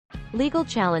Legal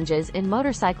challenges in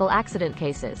motorcycle accident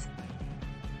cases.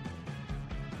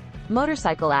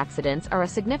 Motorcycle accidents are a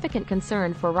significant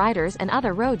concern for riders and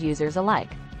other road users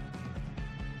alike.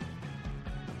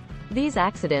 These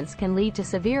accidents can lead to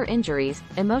severe injuries,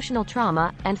 emotional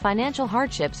trauma, and financial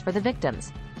hardships for the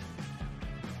victims.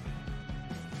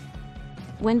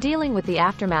 When dealing with the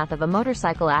aftermath of a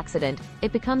motorcycle accident,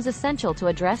 it becomes essential to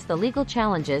address the legal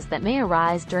challenges that may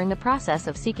arise during the process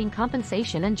of seeking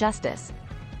compensation and justice.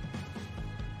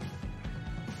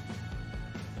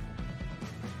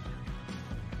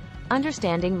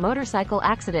 Understanding motorcycle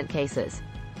accident cases.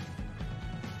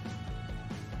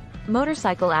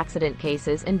 Motorcycle accident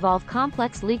cases involve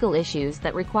complex legal issues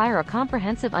that require a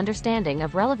comprehensive understanding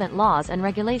of relevant laws and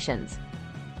regulations.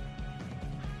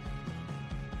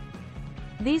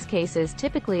 These cases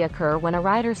typically occur when a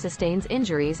rider sustains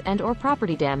injuries and/or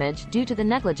property damage due to the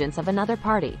negligence of another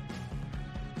party.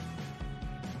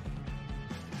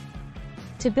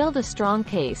 To build a strong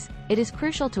case, it is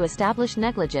crucial to establish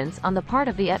negligence on the part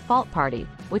of the at-fault party,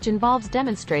 which involves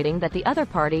demonstrating that the other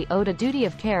party owed a duty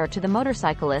of care to the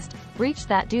motorcyclist, breached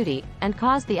that duty, and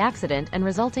caused the accident and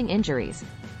resulting injuries.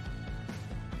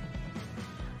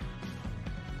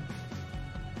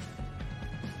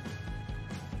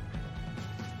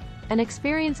 An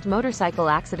experienced motorcycle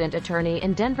accident attorney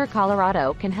in Denver,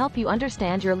 Colorado can help you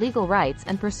understand your legal rights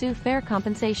and pursue fair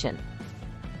compensation.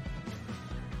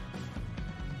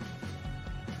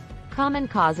 Common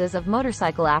causes of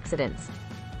motorcycle accidents.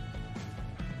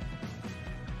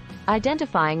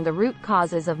 Identifying the root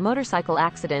causes of motorcycle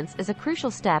accidents is a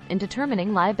crucial step in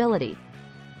determining liability.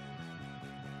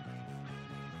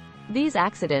 These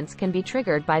accidents can be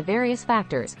triggered by various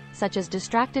factors, such as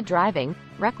distracted driving,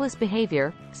 reckless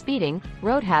behavior, speeding,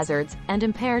 road hazards, and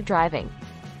impaired driving.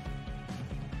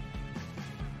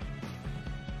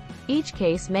 Each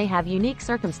case may have unique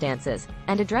circumstances,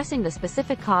 and addressing the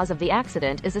specific cause of the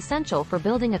accident is essential for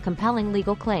building a compelling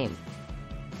legal claim.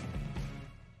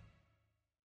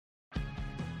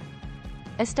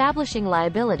 Establishing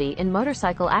liability in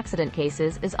motorcycle accident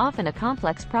cases is often a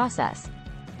complex process.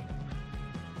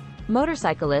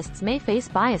 Motorcyclists may face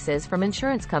biases from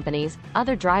insurance companies,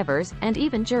 other drivers, and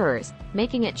even jurors,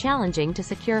 making it challenging to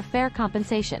secure fair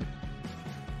compensation.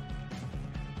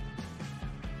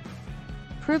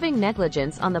 Proving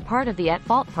negligence on the part of the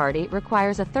at-fault party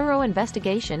requires a thorough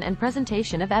investigation and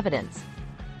presentation of evidence.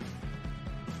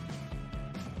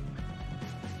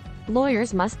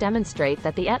 Lawyers must demonstrate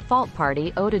that the at-fault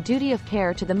party owed a duty of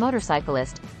care to the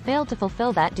motorcyclist, failed to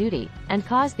fulfill that duty, and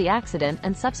caused the accident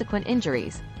and subsequent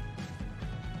injuries.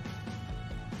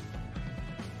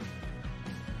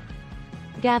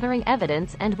 Gathering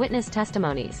evidence and witness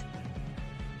testimonies.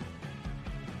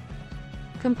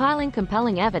 Compiling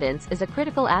compelling evidence is a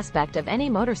critical aspect of any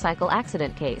motorcycle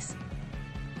accident case.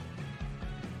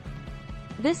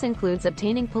 This includes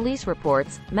obtaining police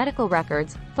reports, medical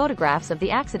records, photographs of the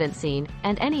accident scene,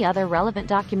 and any other relevant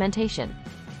documentation.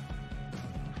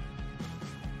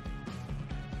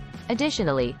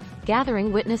 Additionally,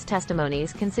 gathering witness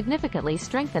testimonies can significantly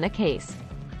strengthen a case.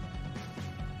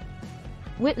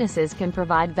 Witnesses can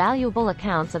provide valuable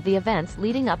accounts of the events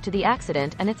leading up to the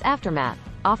accident and its aftermath,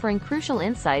 offering crucial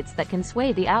insights that can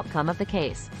sway the outcome of the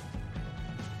case.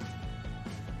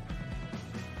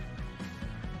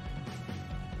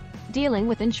 Dealing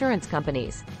with insurance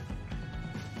companies.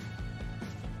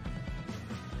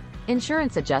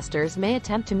 Insurance adjusters may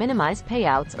attempt to minimize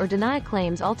payouts or deny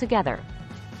claims altogether.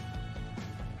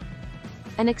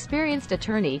 An experienced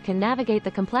attorney can navigate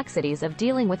the complexities of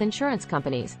dealing with insurance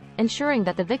companies, ensuring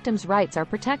that the victim's rights are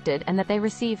protected and that they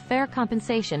receive fair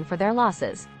compensation for their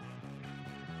losses.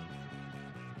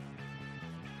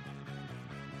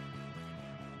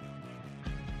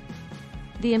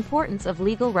 The importance of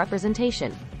legal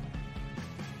representation.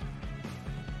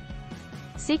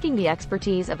 Seeking the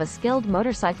expertise of a skilled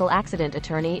motorcycle accident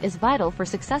attorney is vital for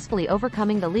successfully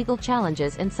overcoming the legal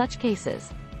challenges in such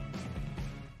cases.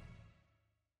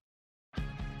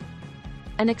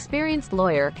 An experienced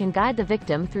lawyer can guide the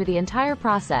victim through the entire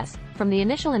process, from the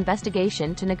initial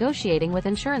investigation to negotiating with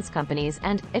insurance companies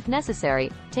and, if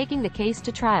necessary, taking the case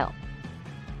to trial.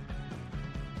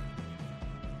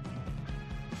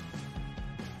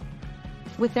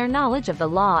 With their knowledge of the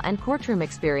law and courtroom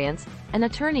experience, an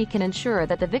attorney can ensure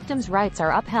that the victim's rights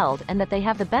are upheld and that they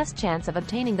have the best chance of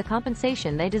obtaining the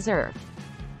compensation they deserve.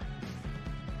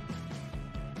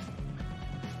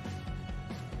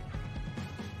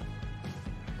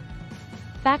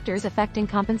 Factors affecting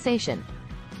compensation.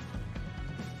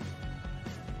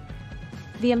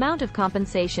 The amount of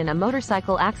compensation a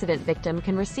motorcycle accident victim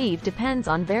can receive depends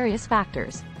on various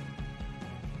factors.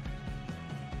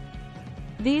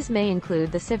 These may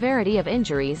include the severity of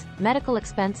injuries, medical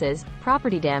expenses,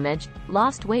 property damage,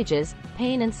 lost wages,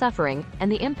 pain and suffering,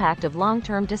 and the impact of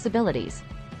long-term disabilities.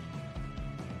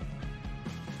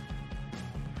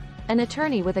 An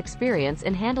attorney with experience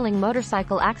in handling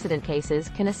motorcycle accident cases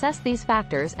can assess these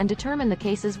factors and determine the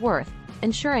case's worth,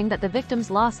 ensuring that the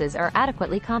victim's losses are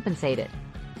adequately compensated.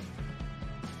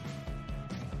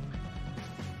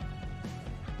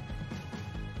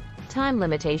 Time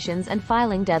limitations and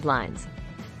filing deadlines.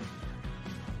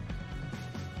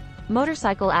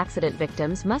 Motorcycle accident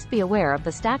victims must be aware of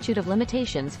the statute of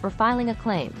limitations for filing a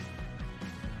claim.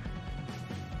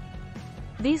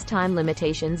 These time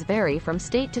limitations vary from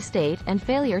state to state, and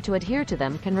failure to adhere to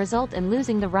them can result in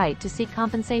losing the right to seek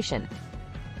compensation.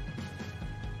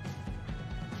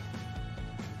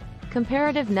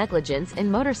 Comparative negligence in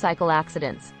motorcycle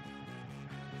accidents.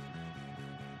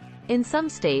 In some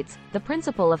states, the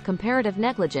principle of comparative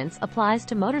negligence applies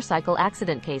to motorcycle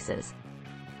accident cases.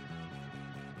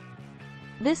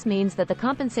 This means that the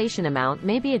compensation amount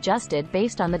may be adjusted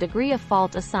based on the degree of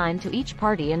fault assigned to each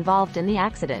party involved in the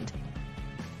accident.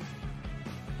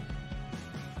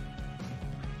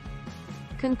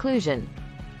 Conclusion.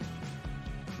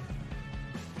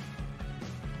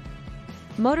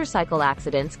 Motorcycle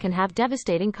accidents can have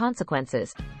devastating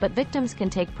consequences, but victims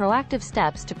can take proactive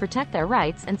steps to protect their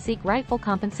rights and seek rightful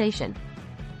compensation.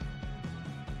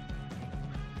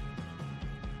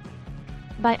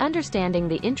 By understanding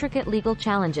the intricate legal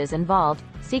challenges involved,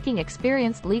 seeking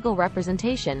experienced legal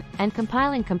representation, and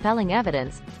compiling compelling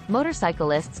evidence,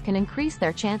 motorcyclists can increase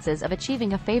their chances of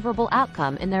achieving a favorable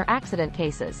outcome in their accident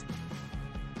cases.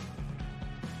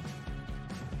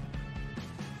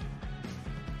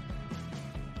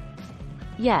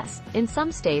 Yes, in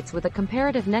some states with a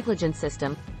comparative negligence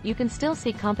system, you can still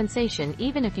seek compensation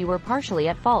even if you were partially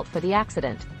at fault for the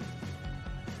accident.